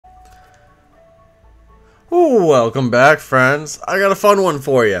Welcome back, friends. I got a fun one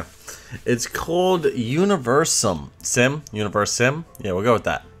for you. It's called Universim. Universim? Yeah, we'll go with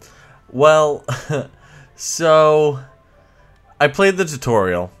that. Well, so I played the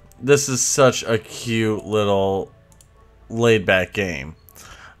tutorial. This is such a cute little laid-back game.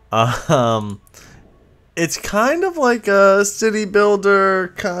 It's kind of like a city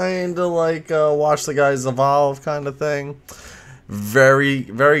builder, kind of like a watch the guys evolve kind of thing. Very,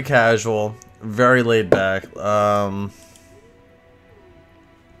 very casual. Very laid back. I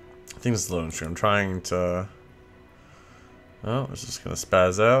think it's the loading screen. I'm trying to. Oh, it's just gonna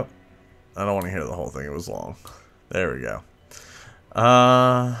spaz out. I don't want to hear the whole thing. It was long. There we go.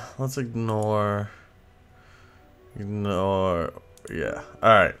 Let's ignore. Yeah.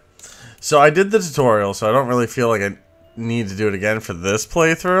 All right. So I did the tutorial, so I don't really feel like I need to do it again for this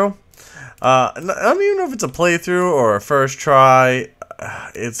playthrough. I don't even know if it's a playthrough or a first try.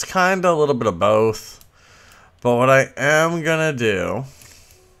 It's kind of a little bit of both. But what I am gonna do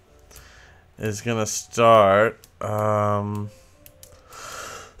is gonna start by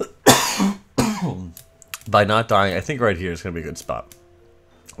not dying. I think right here is gonna be a good spot.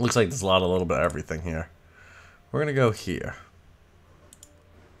 Looks like there's a little bit of everything here. We're gonna go here.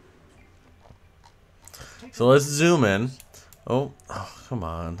 So let's zoom in. Oh, come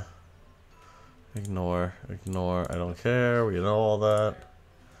on. Ignore. I don't care. We know all that.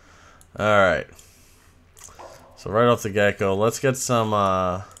 Alright. So right off the get-go, let's get some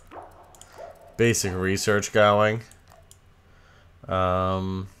basic research going.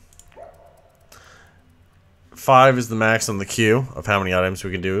 5 is the max on the queue of how many items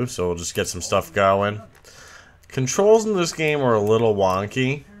we can do, so we'll just get some stuff going. Controls in this game are a little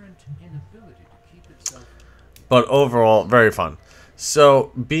wonky, but overall, very fun.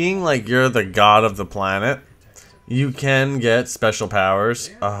 So, being like you're the god of the planet, you can get special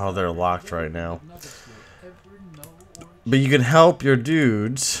powers. Oh, they're locked right now. But you can help your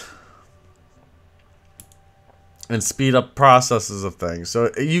dudes and speed up processes of things.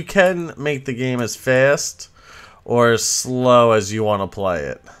 So, you can make the game as fast or as slow as you want to play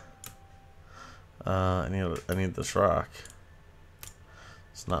it. I need this rock.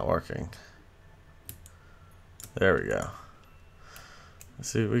 It's not working. There we go.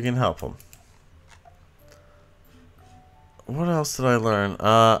 Let's see if we can help them. What else did I learn?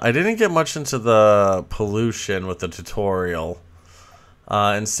 I didn't get much into the pollution with the tutorial.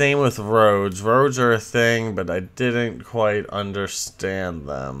 And same with roads. Roads are a thing, but I didn't quite understand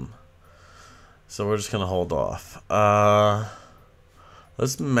them. So we're just going to hold off.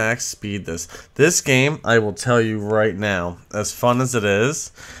 Let's max speed this. This game, I will tell you right now, as fun as it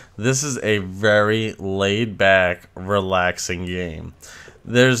is, this is a very laid-back, relaxing game.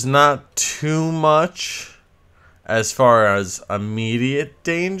 There's not too much as far as immediate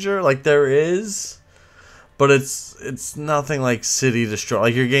danger. Like, there is, but it's nothing like City Destroy.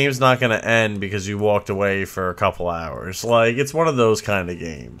 Like, your game's not going to end because you walked away for a couple hours. Like, it's one of those kind of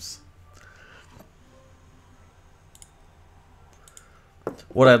games.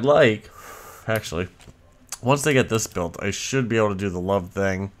 What I'd like, actually, once they get this built, I should be able to do the love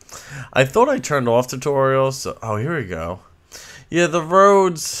thing. I thought I turned off tutorials. So, oh, here we go. Yeah, the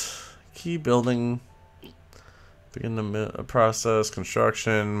roads, key building, begin the process,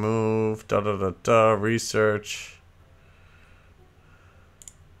 construction, move, research.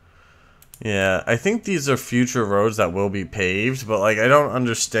 Yeah, I think these are future roads that will be paved, but like I don't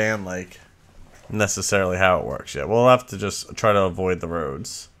understand like necessarily how it works yet. We'll have to just try to avoid the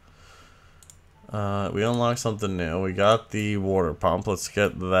roads. We unlocked something new. We got the water pump. Let's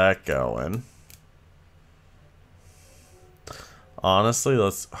get that going. Honestly,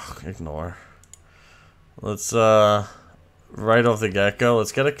 let's ignore. Let's right off the get-go,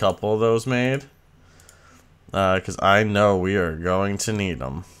 let's get a couple of those made. Because I know we are going to need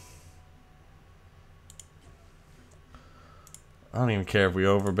them. I don't even care if we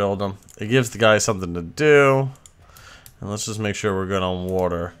overbuild them. It gives the guy something to do. And let's just make sure we're good on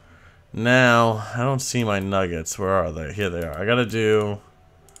water. Now, I don't see my nuggets. Where are they? Here they are. I gotta do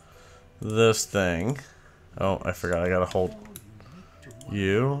this thing. Oh, I forgot. I gotta hold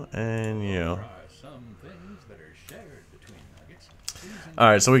you and you.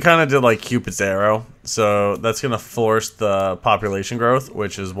 Alright, so we kind of did like Cupid's arrow. So that's gonna force the population growth,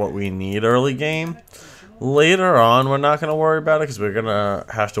 which is what we need early game. Later on, we're not going to worry about it because we're going to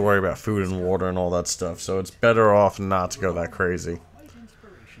have to worry about food and water and all that stuff. So it's better off not to go that crazy.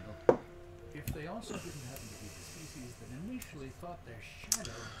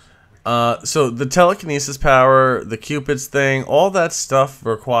 So the telekinesis power, the Cupid's thing, all that stuff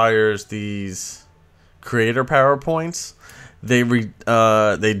requires these creator power points.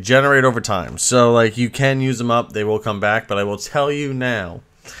 they generate over time. So like you can use them up, they will come back, but I will tell you now,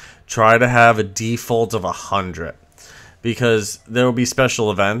 try to have a default of 100 because there will be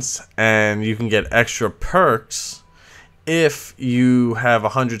special events and you can get extra perks if you have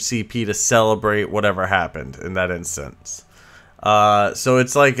 100 CP to celebrate whatever happened in that instance. So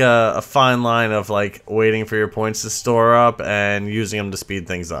it's like a fine line of like waiting for your points to store up and using them to speed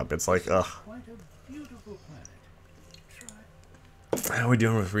things up. It's like, ugh. How are we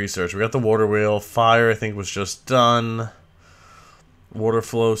doing with research? We got the water wheel. Fire, I think, was just done. Water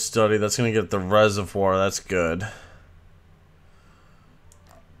flow study. That's going to get the reservoir. That's good.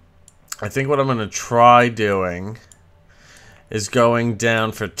 I think what I'm going to try doing is going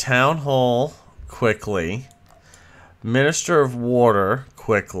down for Town Hall quickly. Minister of Water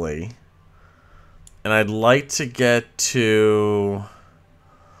quickly. And I'd like to get to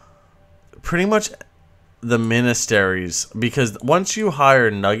pretty much the ministaries, because once you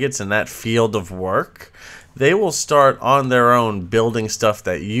hire nuggets in that field of work, they will start on their own building stuff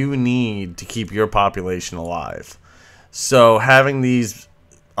that you need to keep your population alive. So having these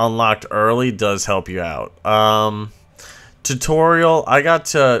unlocked early does help you out. Tutorial, I got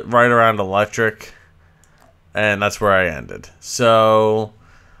to right around electric, and that's where I ended. So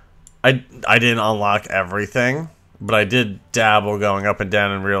I didn't unlock everything, but I did dabble going up and down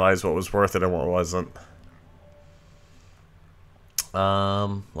and realize what was worth it and what wasn't.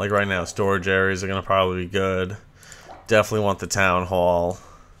 Like right now, storage areas are gonna probably be good. Definitely want the town hall.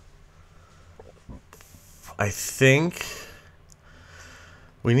 I think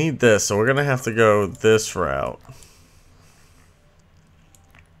we need this, so we're gonna have to go this route.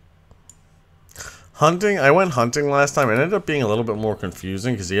 Hunting, I went hunting last time. It ended up being a little bit more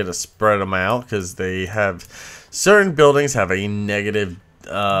confusing because you had to spread them out because they have certain buildings have a negative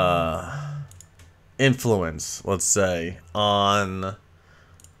influence, let's say, on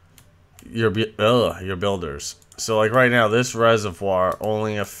your builders. So like right now, this reservoir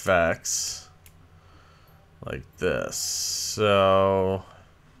only affects like this. So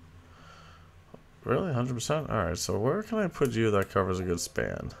really 100%. All right. So where can I put you that covers a good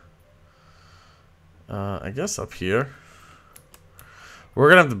span? I guess up here. We're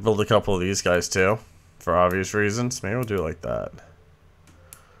gonna have to build a couple of these guys too, for obvious reasons. Maybe we'll do it like that.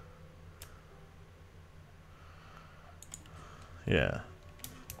 Yeah.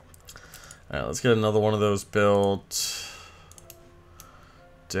 Alright, let's get another one of those built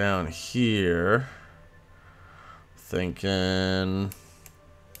down here. Thinking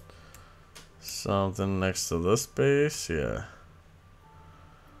something next to this base, yeah.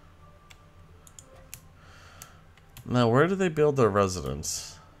 Now, where do they build their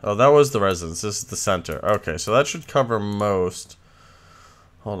residence? Oh, that was the residence. This is the center. Okay, so that should cover most.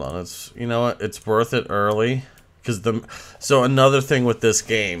 Hold on, it's, you know what? It's worth it early. So another thing with this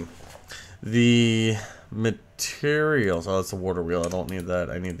game, the materials. Oh, that's a water wheel. I don't need that.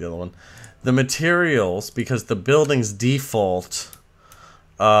 I need the other one. The materials, because the buildings default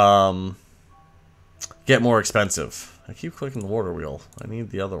get more expensive. I keep clicking the water wheel. I need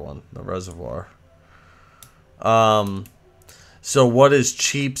the other one, the reservoir. So what is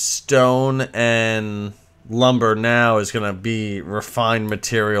cheap stone and lumber now is going to be refined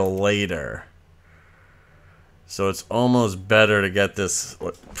material later. So it's almost better to get this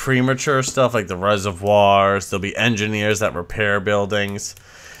premature stuff like the reservoirs. There'll be engineers that repair buildings.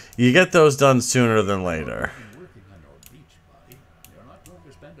 You get those done sooner than later.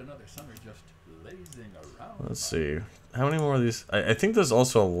 Let's see. How many more of these? I think there's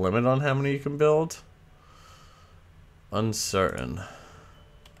also a limit on how many you can build. Uncertain.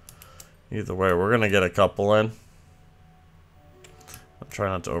 Either way, we're going to get a couple in. I'll try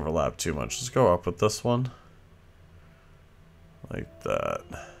not to overlap too much. Let's go up with this one. Like that.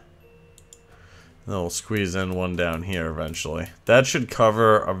 And then we'll squeeze in one down here eventually. That should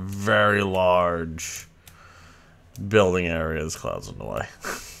cover a very large building area. This cloud's in the way.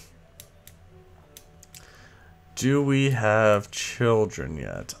 Do we have children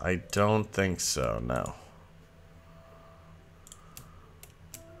yet? I don't think so, no.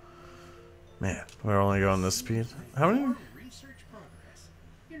 Man, we're only going this speed. How many? Research progress.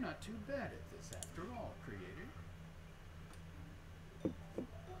 You're not too bad at this after all, creator.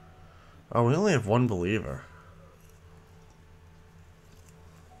 Oh, we only have one believer.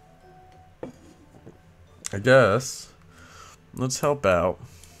 I guess. Let's help out.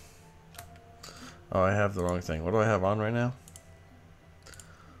 Oh, I have the wrong thing. What do I have on right now?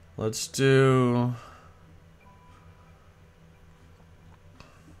 Let's do...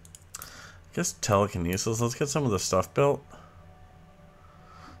 I guess telekinesis. Let's get some of the stuff built.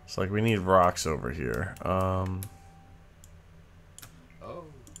 It's like we need rocks over here.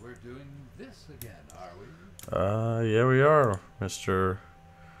 doing this again, are we? Yeah, we are, Mr.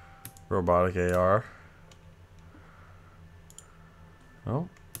 Robotic AR. Oh.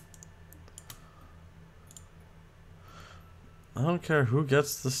 I don't care who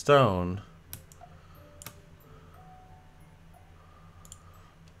gets the stone.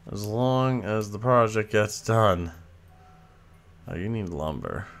 As long as the project gets done. Oh, you need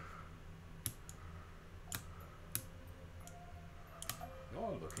lumber.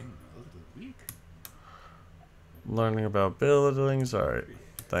 You're looking a little weak. Learning about buildings. Alright.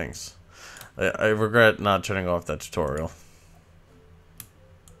 Thanks. I regret not turning off that tutorial.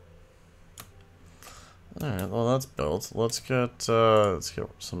 Alright, well that's built. Let's get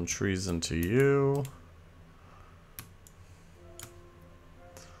some trees into you.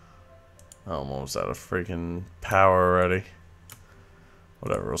 Oh, I'm almost out of freaking power already.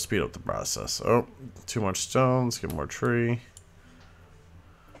 Whatever, we'll speed up the process. Oh, too much stone. Let's get more tree.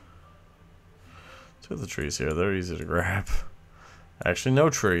 Two of the trees here, they're easy to grab. Actually,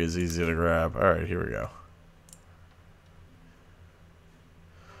 no tree is easy to grab. Alright, here we go.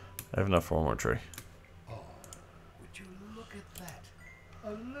 I have enough for one more tree. Oh, would you look at that?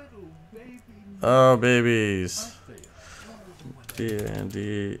 A little baby. Oh, babies.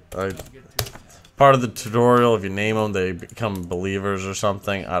 D&D. Part of the tutorial, if you name them, they become believers or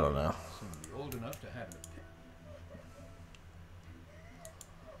something. I don't know. Old enough to have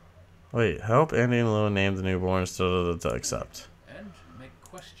Wait, help Andy and Lou name the newborns to accept. and make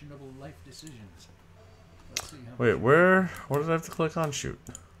questionable life decisions. Let's see how Wait, where? What did I have to click on? Shoot.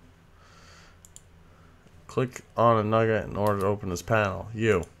 Click on a nugget in order to open this panel.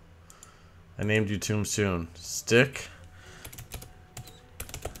 You. I named you Tombstone. Stick.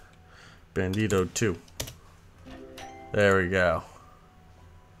 Bandito 2. There we go.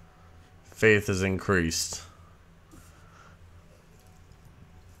 Faith is increased.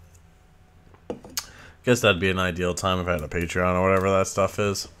 Guess that'd be an ideal time if I had a Patreon or whatever that stuff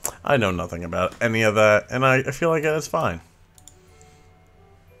is. I know nothing about any of that, and I feel like it's fine.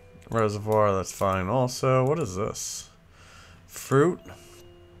 Reservoir, that's fine also. What is this? Fruit.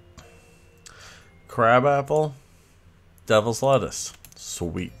 Crab apple. Devil's lettuce.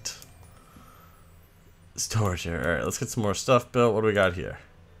 Sweet. Storage area. Alright, let's get some more stuff built. What do we got here?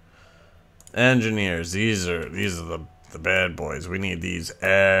 Engineers. These are the bad boys. We need these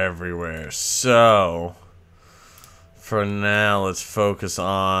everywhere. So for now, let's focus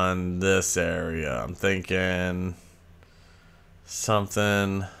on this area. I'm thinking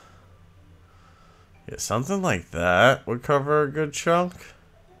something. Yeah, something like that would cover a good chunk.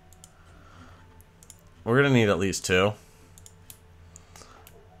 We're gonna need at least 2.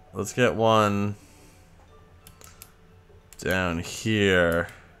 Let's get one down here.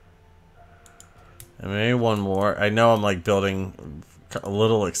 And maybe one more. I know I'm like building a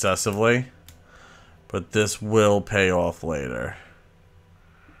little excessively, but this will pay off later.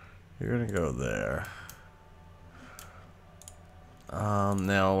 You're gonna go there.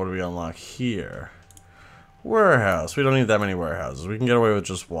 Now what do we unlock here? Warehouse. We don't need that many warehouses. We can get away with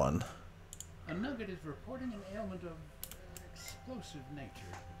just one. A nugget is reporting an ailment of explosive nature.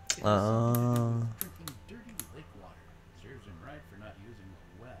 It is drinking dirty lake water. Serves him right for not using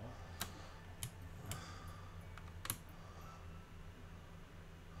a well.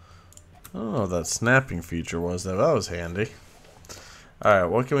 I don't know what that snapping feature was though. That was handy. Alright,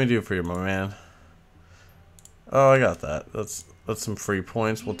 what can we do for you, my man? Oh, I got that. That's some free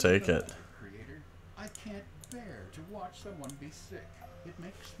points. We'll take it. Creator, I can't bear to watch someone be sick. It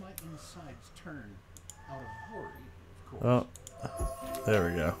makes my insides turn out of worry, of course. Oh, there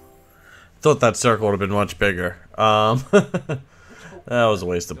we go. Thought that circle would have been much bigger. That was a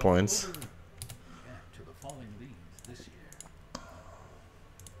waste of points. To the falling leaves this year.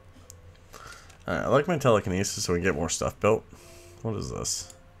 Alright, I like my telekinesis so we can get more stuff built. What is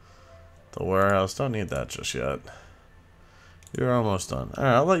this? The warehouse. Don't need that just yet. You're almost done.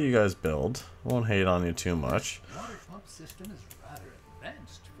 Alright, I'll let you guys build. Won't hate on you too much. Water pump system is rather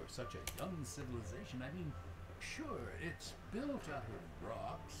advanced for such a young civilization. I mean, sure, it's built out of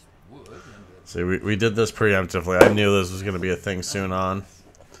rocks, wood, and... See, we did this preemptively. I knew this was going to be a thing soon on.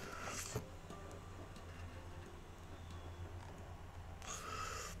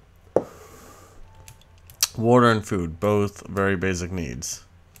 Water and food, both very basic needs.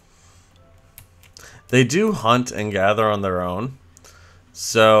 They do hunt and gather on their own,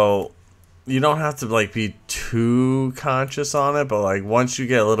 so you don't have to like be too conscious on it, but like once you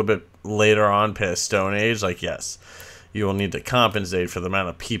get a little bit later on past Stone Age, like yes, you will need to compensate for the amount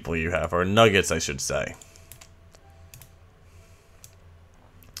of people you have, or nuggets I should say.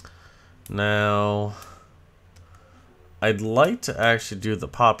 Now, I'd like to actually do the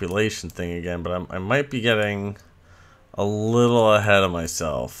population thing again, but I might be getting a little ahead of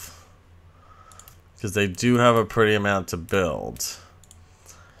myself. Because they do have a pretty amount to build.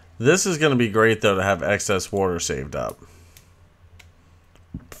 This is going to be great, though, to have excess water saved up.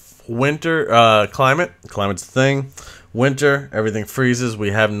 Winter, climate's the thing. Winter, everything freezes.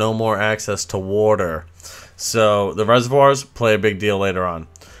 We have no more access to water. So the reservoirs play a big deal later on.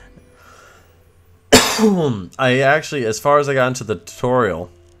 I actually, as far as I got into the tutorial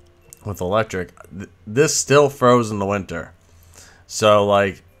with electric, this still froze in the winter. So,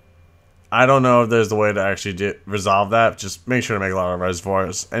 like, I don't know if there's a way to actually resolve that. Just make sure to make a lot of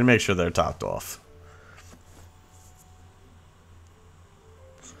reservoirs and make sure they're topped off.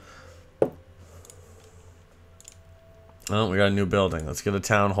 Oh, we got a new building. Let's get a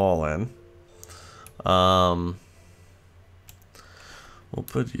town hall in. We'll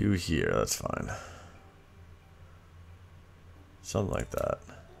put you here. That's fine. Something like that.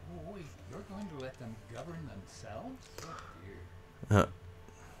 Oh, wait, you're going to let them govern themselves? Oh, dear.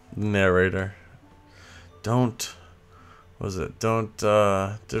 Narrator. Don't. What was it? Don't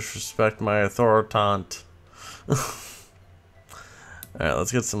disrespect my authoritant. Alright,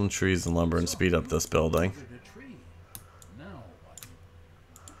 let's get some trees and lumber and speed up this building.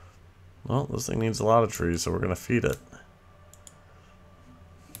 Well, this thing needs a lot of trees, so we're going to feed it.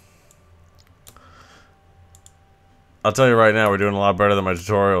 I'll tell you right now, we're doing a lot better than my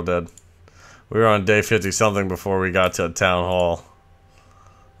tutorial did. We were on day 50-something before we got to town hall.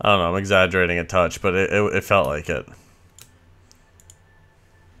 I don't know, I'm exaggerating a touch, but it felt like it.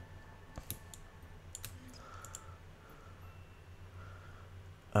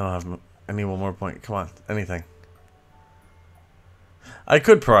 I don't have any one more point. Come on, anything. I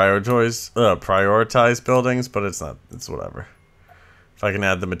could prioritize buildings, but it's not. It's whatever. If I can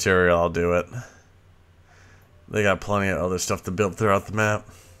add the material, I'll do it. They got plenty of other stuff to build throughout the map.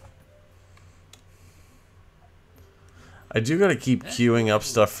 I do gotta keep queuing up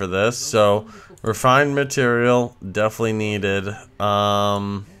stuff for this, so refined material definitely needed. Do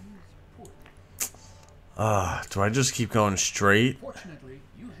I just keep going straight? Fortunately,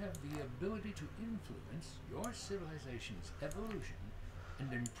 you have the ability to influence your civilization's evolution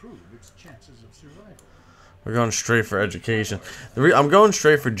and improve its chances of survival. We're going straight for education. I'm going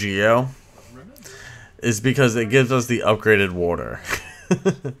straight for geo. Is because it gives us the upgraded water. So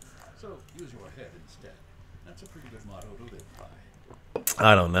use your head instead. That's a pretty good motto to live by.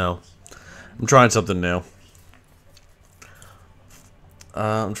 I don't know. I'm trying something new.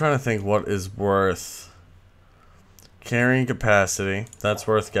 I'm trying to think what is worth carrying capacity. That's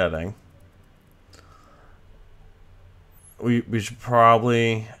worth getting. We should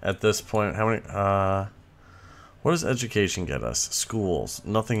probably at this point. How many? What does education get us? Schools.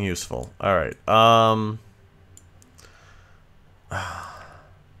 Nothing useful. Alright.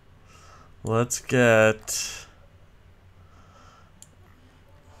 Let's get...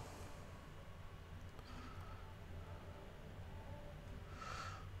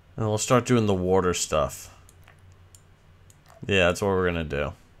 And we'll start doing the water stuff. Yeah, that's what we're gonna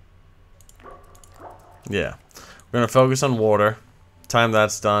do. Yeah. We're gonna focus on water. Time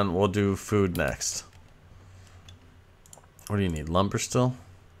that's done, we'll do food next. What do you need? Lumber still?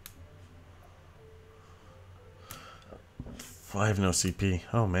 I have no CP.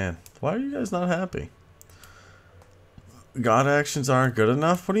 Oh man. Why are you guys not happy? God actions aren't good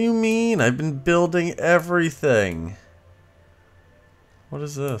enough? What do you mean? I've been building everything. What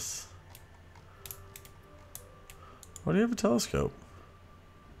is this? Why do you have a telescope?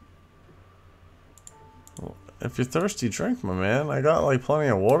 Well, if you're thirsty, drink, my man. I got like plenty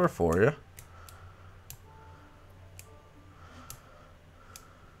of water for you.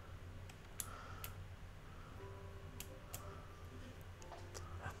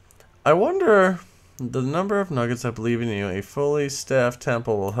 I wonder the number of nuggets I believe in you. A fully staffed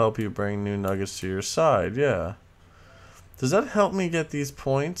temple will help you bring new nuggets to your side. Yeah. Does that help me get these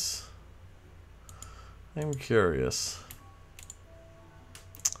points? I'm curious.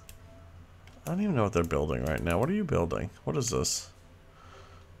 I don't even know what they're building right now. What are you building? What is this?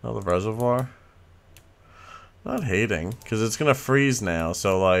 Another reservoir? Not hating, because it's going to freeze now,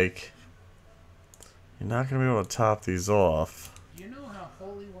 so like... You're not going to be able to top these off. You know how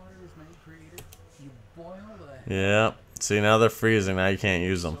holy water is made, Creator? You boil the... Yeah. See, now they're freezing. Now you can't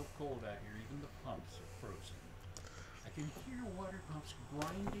use them. So cold out here, even the pumps are frozen. I can hear water pumps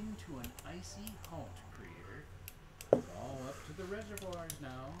grinding to an icy halt, Creator. It's all up to the reservoirs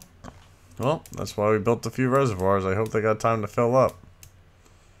now. Well, that's why we built a few reservoirs. I hope they got time to fill up.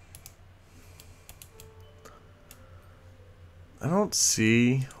 I don't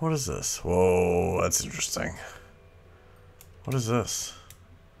see... What is this? Whoa, that's interesting. What is this?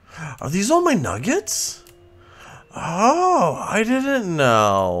 Are these all my nuggets? Oh, I didn't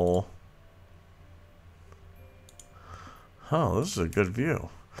know. Oh, this is a good view.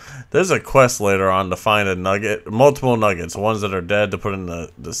 There's a quest later on to find a nugget, multiple nuggets, ones that are dead to put in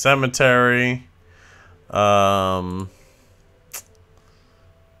the cemetery. Where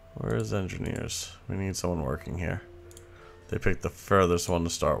is engineers? We need someone working here. They picked the furthest one to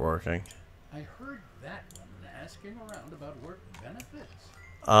start working. I heard that one asking around about work benefits.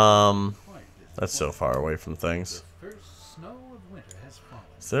 That's so far away from things. The first snow of winter has fallen.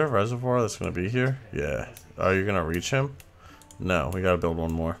 Is there a reservoir that's going to be here? Yeah. Are you going to reach him? No, we got to build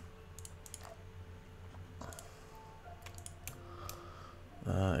one more.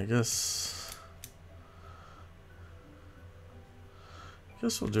 I guess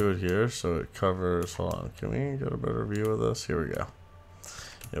we'll do it here so it covers. Hold on, can we get a better view of this? Here we go.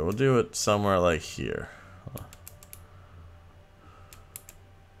 Yeah, we'll do it somewhere like here.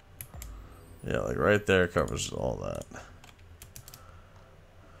 Yeah, like right there covers all that.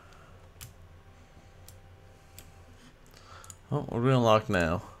 Oh, what do we unlock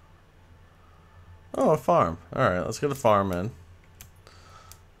now? Oh, a farm. Alright, let's get a farm in.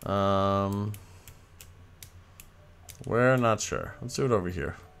 Where? Not sure. Let's do it over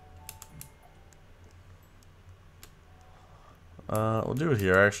here. We'll do it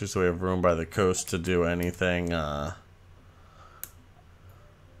here actually so we have room by the coast to do anything,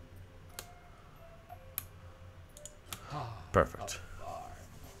 perfect.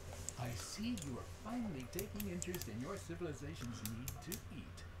 I see you are finally taking interest in your civilization's need to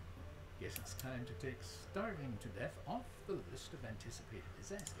eat. Guess it's time to take starving to death off the list of anticipated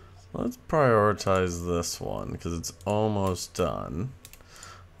disasters. Let's prioritize this one because it's almost done.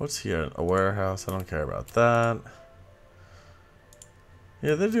 What's here? A warehouse? I don't care about that.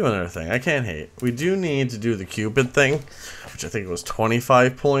 Yeah, they're doing their thing. I can't hate. We do need to do the Cupid thing, which I think was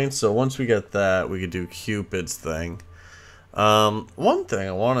 25 points. So once we get that, we could do Cupid's thing. One thing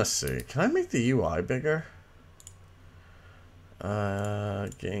I want to see. Can I make the UI bigger?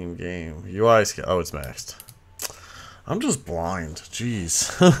 Game. UI scale. Oh, it's maxed. I'm just blind.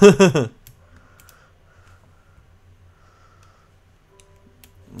 Jeez.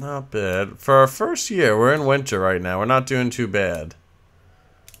 Not bad. For our first year, we're in winter right now. We're not doing too bad.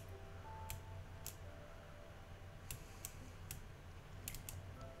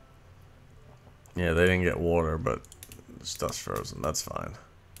 Yeah, they didn't get water, but stuff's frozen. That's fine.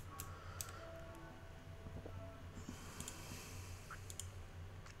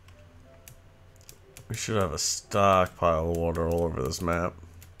 We should have a stockpile of water all over this map.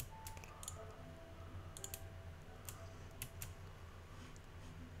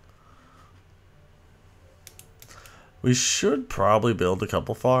 We should probably build a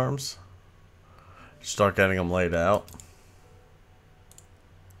couple farms. Start getting them laid out.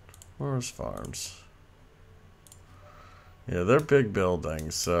 Where's farms? Yeah, they're big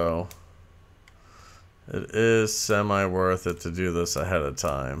buildings, so it is semi worth it to do this ahead of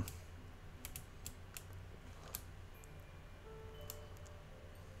time.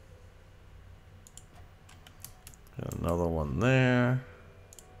 Got another one there.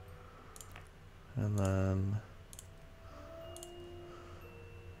 And then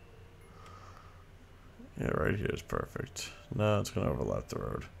yeah, right here is perfect. No, it's gonna overlap the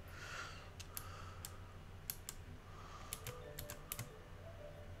road.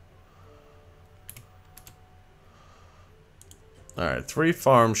 Alright, 3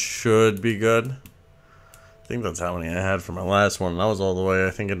 farms should be good. I think that's how many I had for my last one. That was all the way, I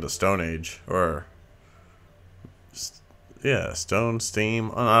think, into Stone Age. Or, yeah, Stone,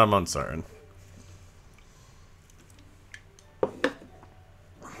 Steam. I'm uncertain.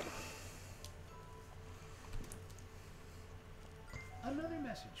 Another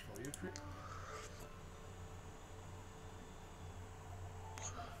message for you,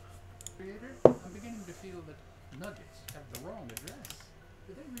 Creator. I'm beginning to feel that Nuggets have the wrong address.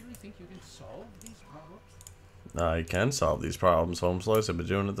 Do they really think you can solve these problems? I can solve these problems, Home Slice. I've been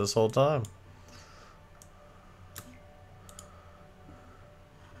doing it this whole time.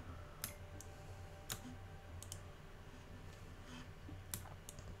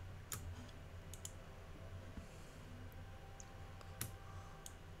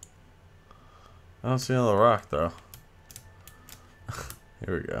 I don't see another rock, though.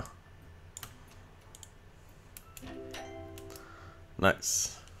 Here we go.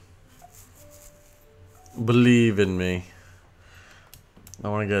 Nice. Believe in me. I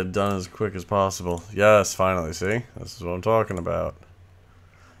want to get it done as quick as possible. Yes, finally, see? This is what I'm talking about.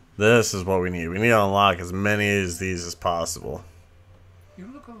 This is what we need. We need to unlock as many of these as possible.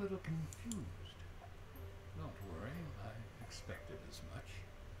 You look a little confused. Don't worry, I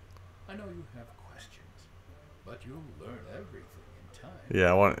I know you have questions, but you'll learn everything in time.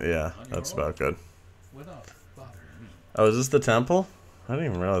 Yeah, On that's your own, about good. without bothering me. Oh, is this the temple? I didn't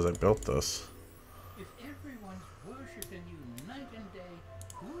even realize I built this. If everyone's worshiping you night and day,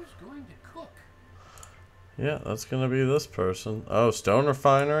 who's going to cook? Yeah, that's gonna be this person. Oh, stone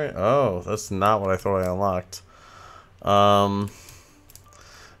refinery? Oh, that's not what I thought I unlocked. Now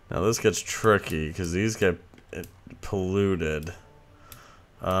this gets tricky, because these get polluted.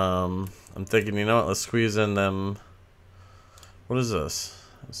 I'm thinking, you know what, let's squeeze in them. What is this?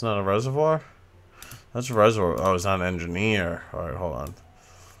 It's not a reservoir? That's a reservoir. Oh, it's not an engineer. Alright, hold on.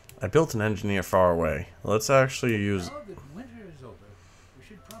 I built an engineer far away. Let's actually use... Now that winter is over, we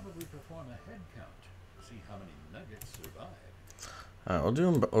should probably perform a head count. See how many nuggets survive. Alright, we'll do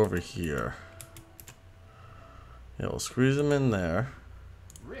them over here. Yeah, we'll squeeze them in there.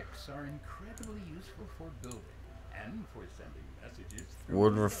 Bricks are incredibly useful for building and for sending messages through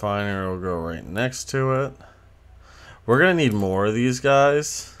Wood refinery will go right next to it. We're gonna need more of these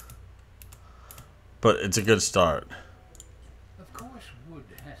guys, but it's a good start. Of course, wood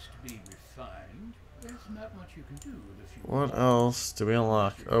has to be refined. There's not much you can do with a few. What else do we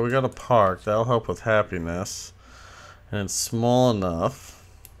unlock? Oh, we got a park. That'll help with happiness. And it's small enough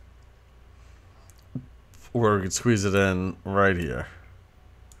where we could squeeze it in right here.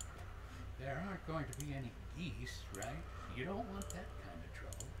 There aren't going to be any geese, right? You don't want that kind of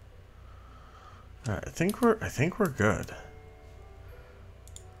trouble. Alright, I think we're good.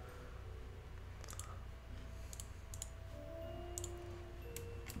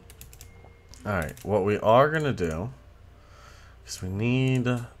 Alright, what we are gonna do is we need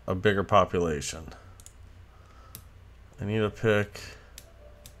a bigger population. I need to pick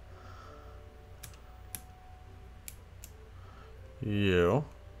you.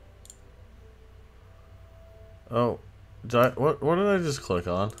 Oh, what did I just click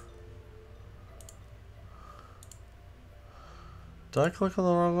on? Did I click on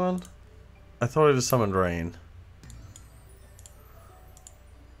the wrong one? I thought I just summoned rain.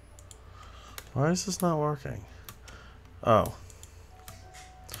 Why is this not working? Oh.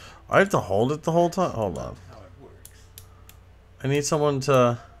 I have to hold it the whole time? Hold on. How it works. I need someone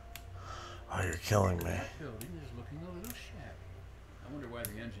to... Oh, you're killing me. That building is looking a little shabby. I wonder why the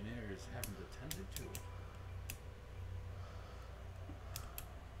engineers haven't attended to it.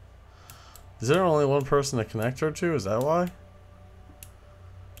 Is there only one person to connect her to? Is that why?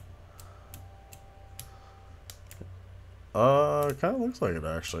 It kind of looks like it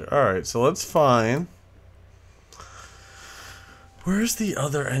actually. Alright, so let's find... Where's the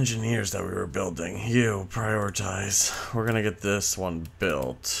other engineers that we were building? You, prioritize. We're gonna get this one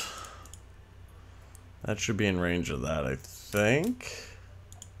built. That should be in range of that, I think.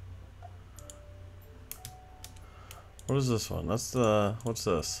 What is this one? That's the... What's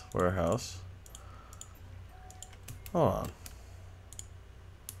this? Warehouse. Hold on.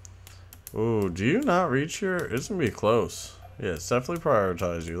 Ooh, do you not reach here? It's gonna be close. Yeah, it's definitely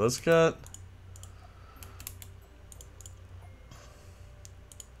prioritize you. Let's get...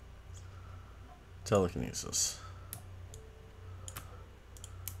 telekinesis.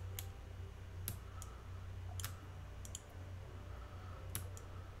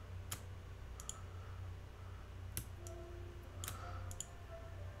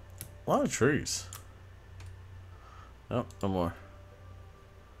 A lot of trees. Nope, no more.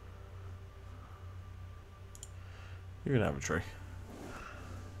 You can have a tree.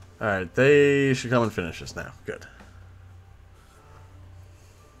 Alright, they should come and finish this now. Good.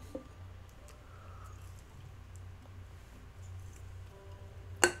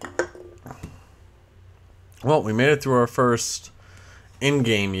 Well, we made it through our first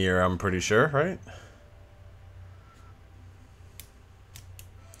in-game year, I'm pretty sure, right?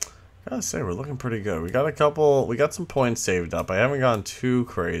 Gotta say, we're looking pretty good. We got some points saved up. I haven't gone too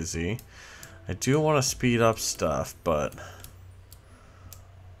crazy. I do want to speed up stuff, but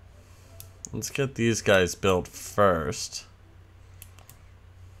let's get these guys built first.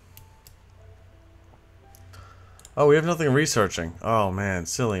 Oh, we have nothing researching. Oh man,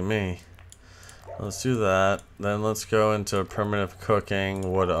 silly me. Let's do that. Then let's go into primitive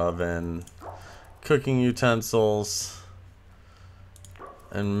cooking, wood oven, cooking utensils,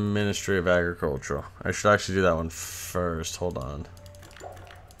 and Ministry of Agriculture. I should actually do that one first. Hold on.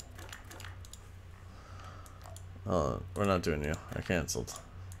 Oh, we're not doing you. I canceled.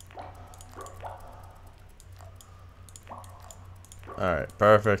 Alright,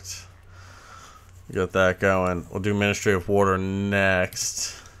 perfect. Got that going. We'll do Ministry of Water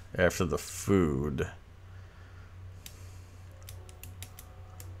next, after the food.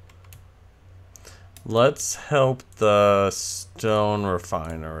 Let's help the stone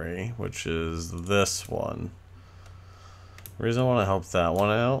refinery, which is this one. The reason I want to help that one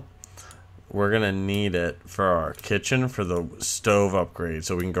out, we're going to need it for our kitchen for the stove upgrade,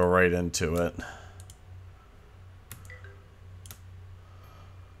 so we can go right into it.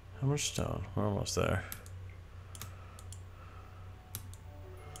 How much stone? We're almost there.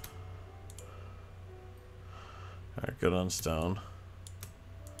 Alright, good on stone.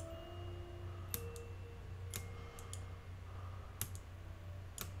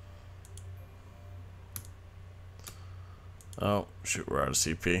 Oh, shoot, we're out of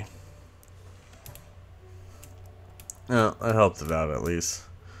CP. No, I helped it out at least.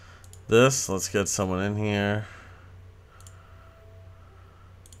 This, let's get someone in here.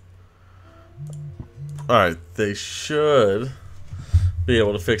 Alright, they should be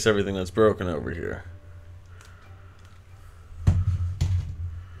able to fix everything that's broken over here.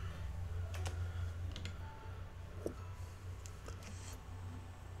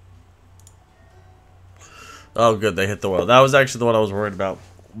 Oh, good, they hit the wall. That was actually the one I was worried about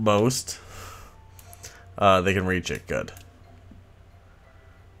most. They can reach it, good.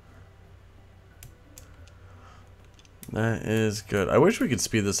 That is good. I wish we could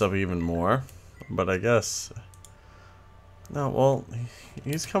speed this up even more, but I guess... No, well,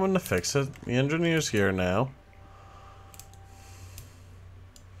 he's coming to fix it. The engineer's here now.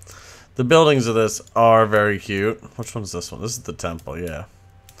 The buildings of this are very cute. Which one's this one? This is the temple, yeah.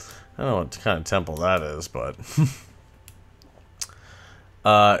 I don't know what kind of temple that is, but...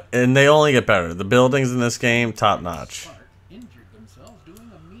 and they only get better. The buildings in this game, top notch. Injured themselves doing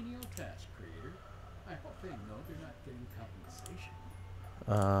a menial task, creator. I hope they know they're not getting compensation.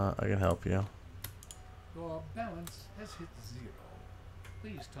 I can help you. Your balance has hit 0.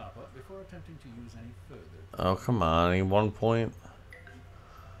 Please top up before attempting to use any further. Oh, come on. I need 1 point.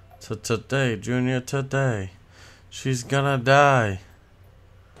 Today, Junior, today. She's gonna die.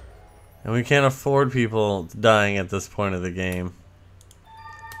 And we can't afford people dying at this point of the game.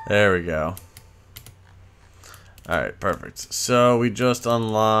 There we go. Alright, perfect. So we just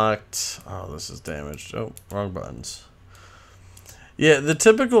unlocked... Oh, this is damaged. Oh, wrong buttons. Yeah, the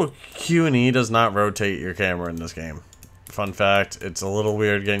typical Q&E does not rotate your camera in this game. Fun fact, it's a little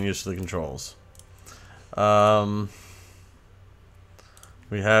weird getting used to the controls. We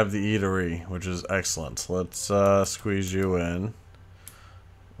have the eatery, which is excellent. Let's squeeze you in.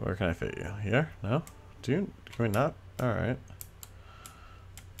 Where can I fit you? Here? No? Can we not? Alright.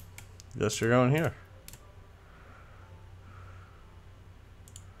 Guess you're going here.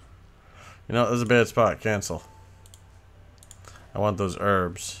 You know, this is a bad spot. Cancel. I want those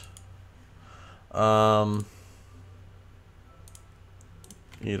herbs. Eatery.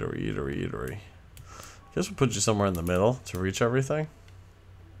 Guess we'll put you somewhere in the middle to reach everything.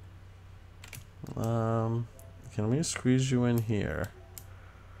 Can we squeeze you in here?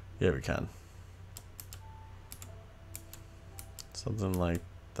 Yeah, we can. Something like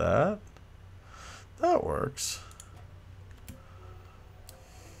that. That works.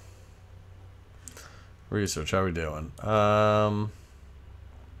 Research, how we doing?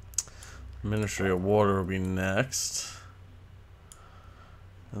 Ministry of Water will be next.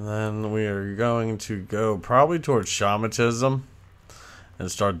 And then we are going to go probably towards shamanism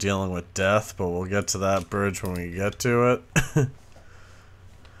and start dealing with death, but we'll get to that bridge when we get to it.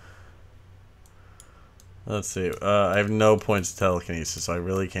 Let's see. I have no points of telekinesis, so I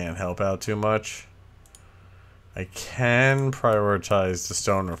really can't help out too much. I can prioritize the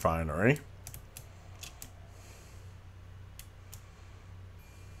stone refinery.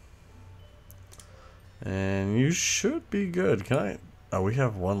 And you should be good. Can I... Oh, we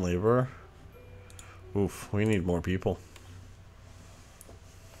have one laborer. Oof, we need more people.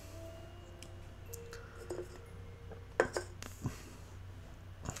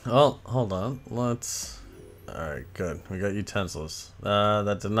 Oh, hold on. Let's... Alright, good. We got utensils.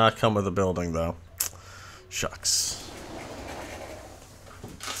 That did not come with a building, though. Shucks.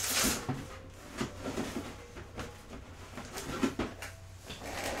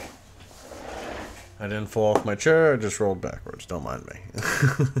 I didn't fall off my chair, I just rolled backwards. Don't mind me.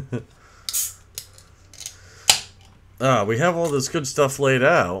 We have all this good stuff laid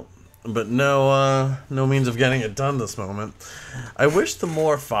out, but no means of getting it done this moment. I wish the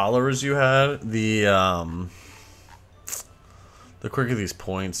more followers you had, the quicker these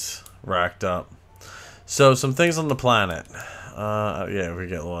points racked up. So, some things on the planet. Yeah, if we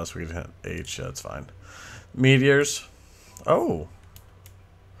get lost, we can hit H, that's fine. Meteors. Oh.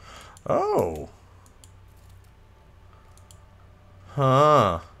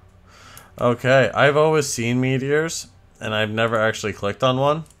 Huh. Okay, I've always seen meteors, and I've never actually clicked on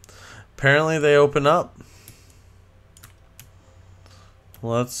one. Apparently they open up.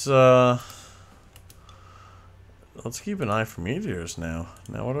 Let's keep an eye for meteors now.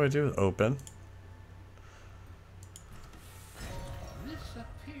 Now what do I do with open? This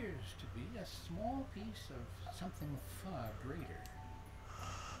appears to be a small piece of something far greater.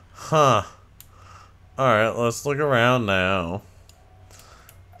 Huh. Alright, let's look around now.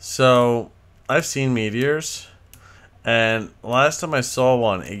 So, I've seen meteors. And last time I saw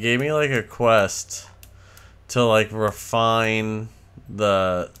one, it gave me like a quest to like refine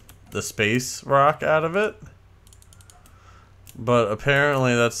the space rock out of it. But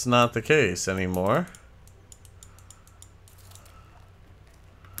apparently that's not the case anymore.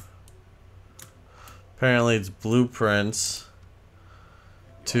 Apparently it's blueprints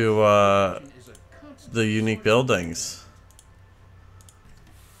to the unique buildings.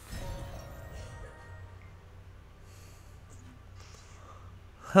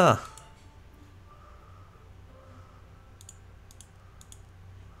 Huh.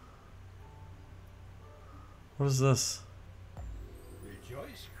 What is this?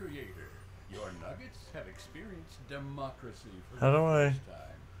 Rejoice, Creator. Your nuggets have experienced democracy for How the do I- first time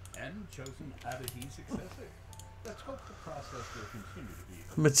and chosen Abadi's successor. Let's hope the process will continue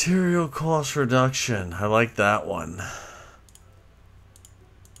to be. Material cost reduction. I like that one.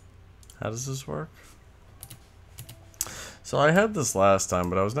 How does this work? So I had this last time,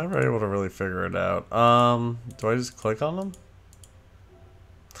 but I was never able to really figure it out. Do I just click on them?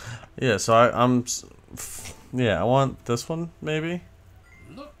 Yeah, so yeah, I want this one, maybe?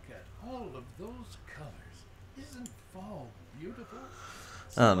 Look at all of those colors. Isn't fall beautiful?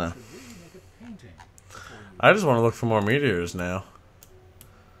 I don't know. Should really make a painting before you I just want to look for more meteors now.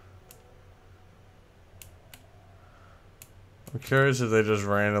 I'm curious if they just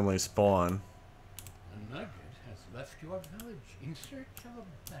randomly spawn. A nugget has left your village in search of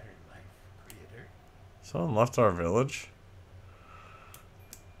a better life, Creator. Someone left our village?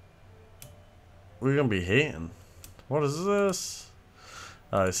 We're gonna be hating. What is this?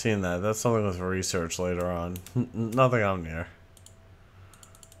 Oh, I've seen that. That's something with research later on. Nothing I'm near.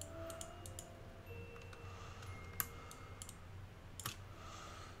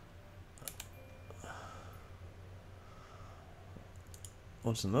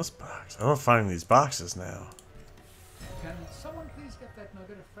 What's in this box? I don't find these boxes now. Can someone please get that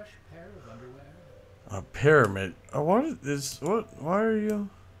nugget a fresh pair of underwear? A pyramid. Oh, what is what? Why are you?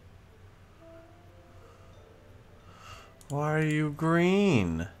 Why are you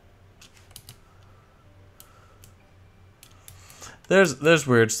green? There's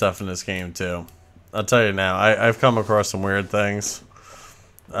weird stuff in this game too. I'll tell you now. I've come across some weird things.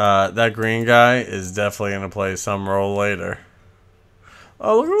 That green guy is definitely gonna play some role later.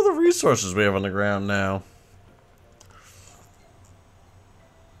 Oh, look at all the resources we have on the ground now.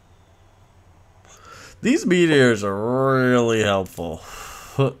 These meteors are really helpful.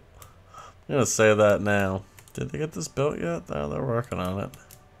 I'm gonna say that now. Did they get this built yet? No, they're working on it.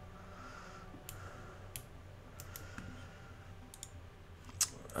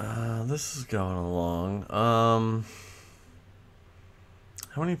 This is going along. How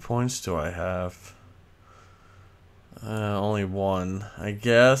many points do I have? Only one. I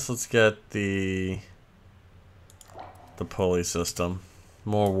guess let's get the pulley system.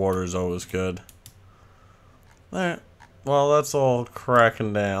 More water is always good. Alright. Well, that's all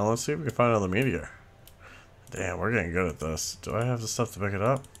cracking down. Let's see if we can find another meteor. Damn, we're getting good at this. Do I have the stuff to pick it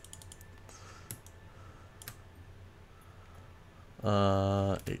up?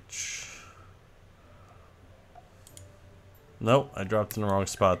 H. Nope, I dropped in the wrong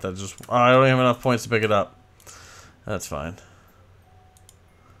spot. That just... Oh, I don't have enough points to pick it up. That's fine.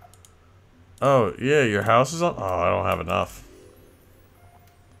 Oh, yeah, your house is on... Oh, I don't have enough.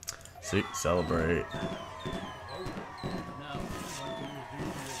 See, celebrate.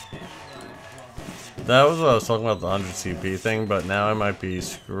 That was what I was talking about, the 100 CP thing, but now I might be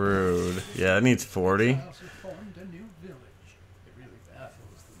screwed. Yeah, it needs 40. Formed a new village. It really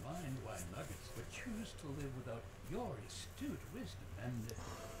baffles the mind why nuggets would choose to live without your astute wisdom, and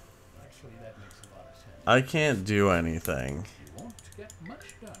actually that makes a lot of sense. I can't do anything. You won't get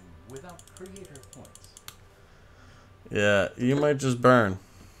much done without creator points. Yeah, you might just burn.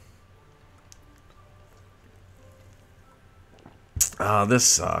 Oh, this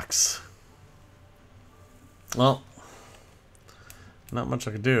sucks. Well, not much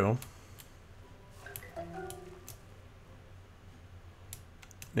I could do.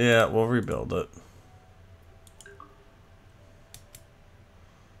 Yeah, we'll rebuild it.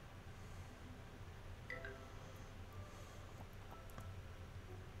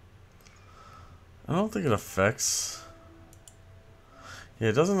 I don't think it affects... Yeah,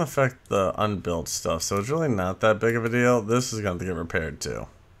 it doesn't affect the unbuilt stuff, so it's really not that big of a deal. This is going to get repaired too.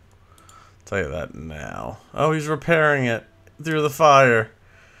 Tell you that now. Oh, he's repairing it through the fire.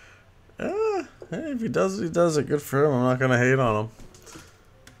 Hey, if he does it, he does it. Good for him. I'm not going to hate on him.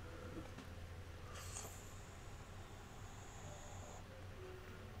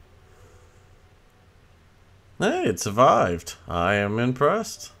 Hey, it survived. I am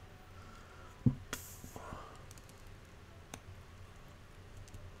impressed.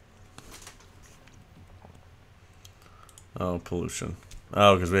 Oh, pollution.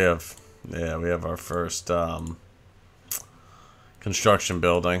 Oh, because we have, yeah, we have our first construction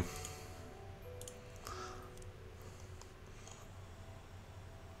building.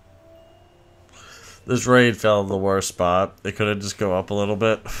 This raid fell at the worst spot. It could have just go up a little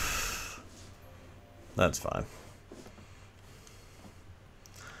bit. That's fine.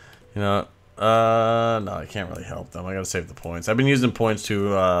 You know, no, I can't really help them. I gotta save the points. I've been using points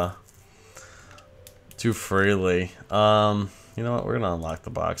too freely. You know what? We're gonna unlock the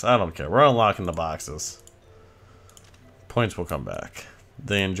box. I don't care. We're unlocking the boxes. Points will come back.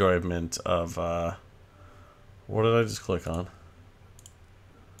 The enjoyment of, what did I just click on?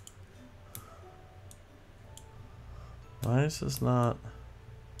 Why is this not...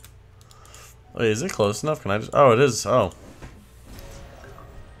 Wait, is it close enough? Can I just... Oh, it is. Oh.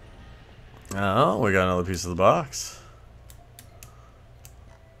 Oh, we got another piece of the box.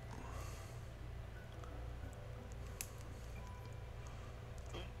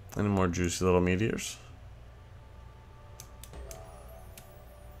 Any more juicy little meteors?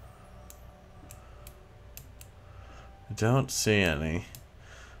 I don't see any.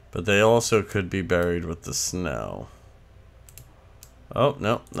 But they also could be buried with the snow. Oh,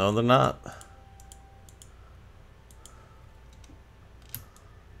 no. No, they're not.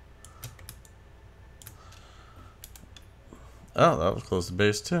 Oh, that was close to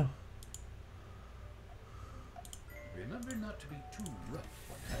base, too. Remember not to be too rough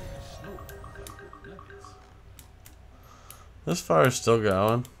when having snow on good nuggets. This fire's still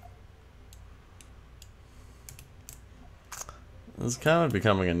going. It's kind of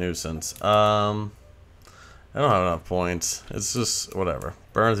becoming a nuisance. I don't have enough points. It's just, whatever.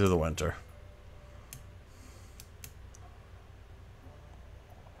 Burn through the winter.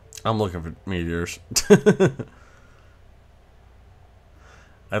 I'm looking for meteors.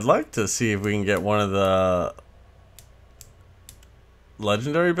 I'd like to see if we can get one of the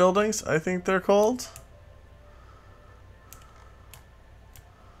legendary buildings, I think they're called.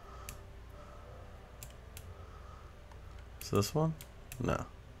 Is this one? No.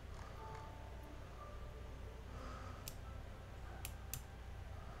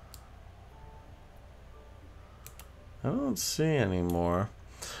 I don't see any more.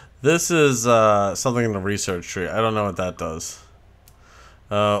 This is something in the research tree. I don't know what that does.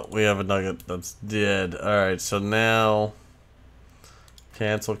 We have a nugget that's dead. Alright, so now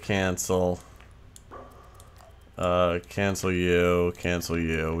cancel. Cancel you. Cancel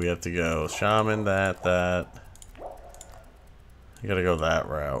you. We have to go shaman that. You gotta go that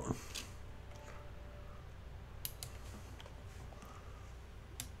route.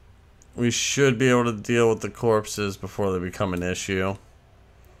 We should be able to deal with the corpses before they become an issue.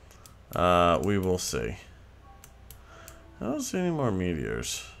 We will see. I don't see any more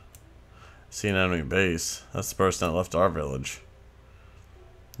meteors. I see an enemy base. That's the person that left our village.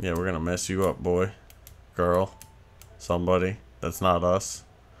 Yeah, we're gonna mess you up, boy. Girl. Somebody. That's not us.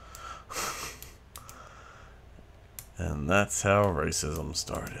 And that's how racism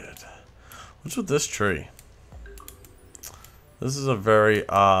started. What's with this tree? This is a very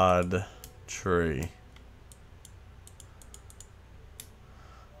odd tree.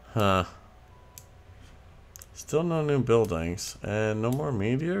 Huh. Still no new buildings. And no more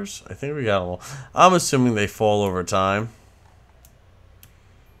meteors? I think we got a little... I'm assuming they fall over time.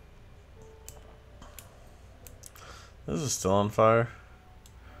 This is still on fire.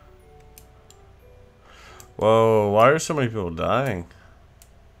 Whoa, why are so many people dying?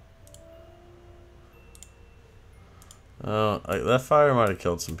 Oh, that fire might have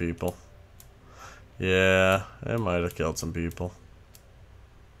killed some people. Yeah, it might have killed some people.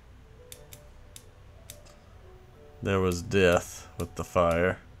 There was death with the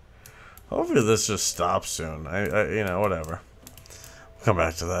fire. Hopefully this just stops soon. You know, whatever. We'll come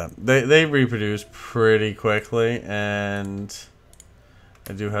back to that. They reproduce pretty quickly, and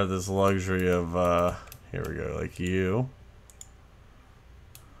I do have this luxury of, here we go, like you.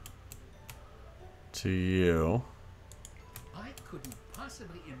 To you. I couldn't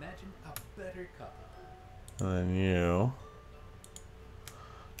possibly imagine a better couple. And then you.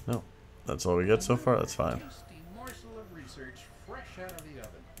 No, that's all we get so far. That's fine. Tasty morsel of research fresh out of the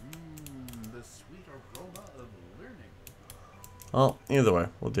oven. The sweet aroma of learning. Well, either way,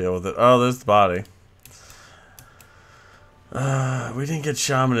 we'll deal with it. Oh, there's the body. We didn't get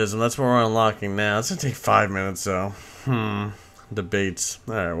shamanism. That's what we're unlocking now. It's gonna take 5 minutes, though. Debates.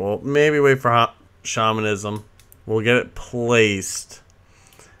 Alright, well, maybe wait for shamanism. We'll get it placed.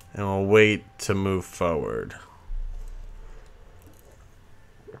 And we'll wait to move forward.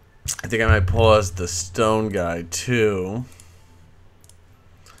 I think I might pause the stone guy, too.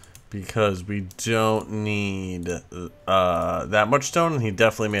 Because we don't need that much stone. And he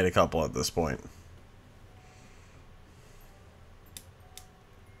definitely made a couple at this point.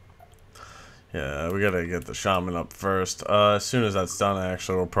 Yeah, we gotta get the shaman up first. As soon as that's done,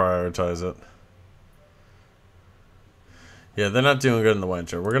 actually, we'll prioritize it. Yeah, they're not doing good in the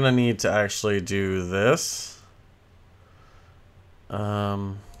winter. We're gonna need to actually do this.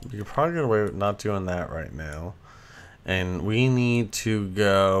 We could probably get away with not doing that right now. And we need to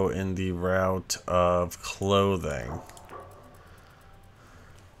go in the route of clothing.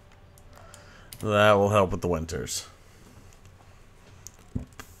 That will help with the winters.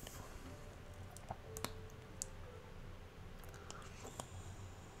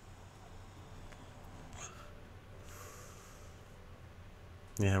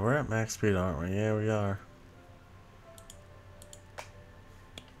 Yeah, we're at max speed, aren't we? Yeah, we are.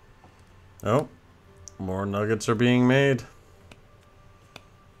 Oh, more nuggets are being made.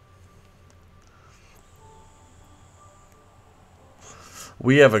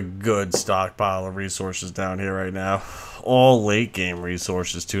 We have a good stockpile of resources down here right now. All late game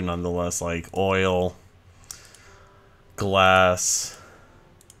resources too, nonetheless, like oil, glass.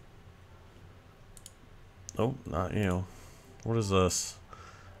 Oh, not you. What is this?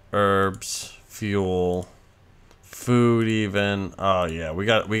 Herbs, fuel, food even. Oh yeah, we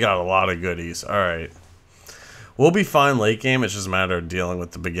got a lot of goodies. All right. We'll be fine late game. It's just a matter of dealing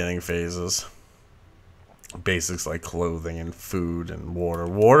with the beginning phases. Basics like clothing and food and water.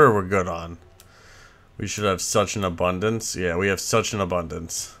 Water we're good on. We should have such an abundance. Yeah, we have such an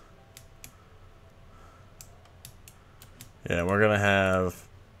abundance. Yeah, we're gonna have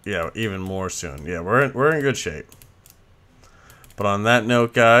even more soon. Yeah, we're in good shape. But on that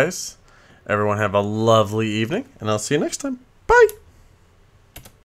note, guys, everyone have a lovely evening, and I'll see you next time. Bye!